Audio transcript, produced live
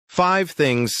5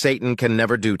 things Satan can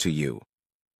never do to you.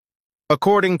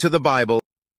 According to the Bible,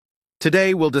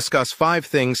 today we'll discuss 5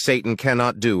 things Satan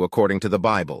cannot do according to the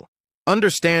Bible.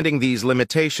 Understanding these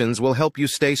limitations will help you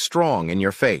stay strong in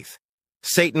your faith.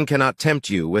 Satan cannot tempt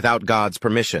you without God's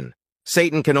permission.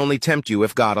 Satan can only tempt you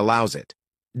if God allows it.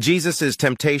 Jesus'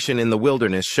 temptation in the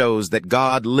wilderness shows that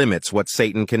God limits what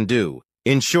Satan can do,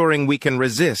 ensuring we can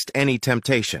resist any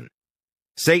temptation.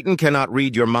 Satan cannot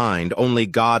read your mind, only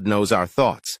God knows our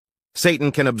thoughts.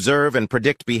 Satan can observe and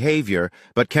predict behavior,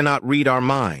 but cannot read our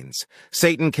minds.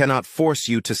 Satan cannot force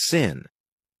you to sin.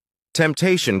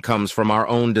 Temptation comes from our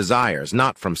own desires,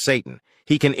 not from Satan.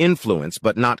 He can influence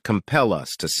but not compel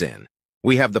us to sin.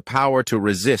 We have the power to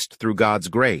resist through God's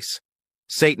grace.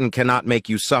 Satan cannot make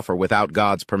you suffer without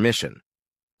God's permission.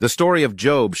 The story of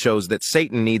Job shows that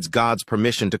Satan needs God's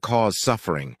permission to cause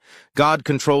suffering. God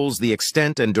controls the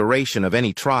extent and duration of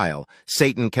any trial.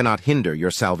 Satan cannot hinder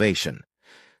your salvation.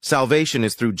 Salvation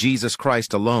is through Jesus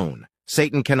Christ alone.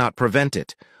 Satan cannot prevent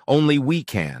it. Only we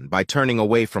can, by turning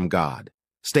away from God.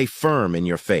 Stay firm in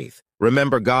your faith.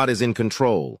 Remember, God is in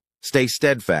control. Stay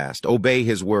steadfast, obey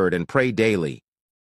His word, and pray daily.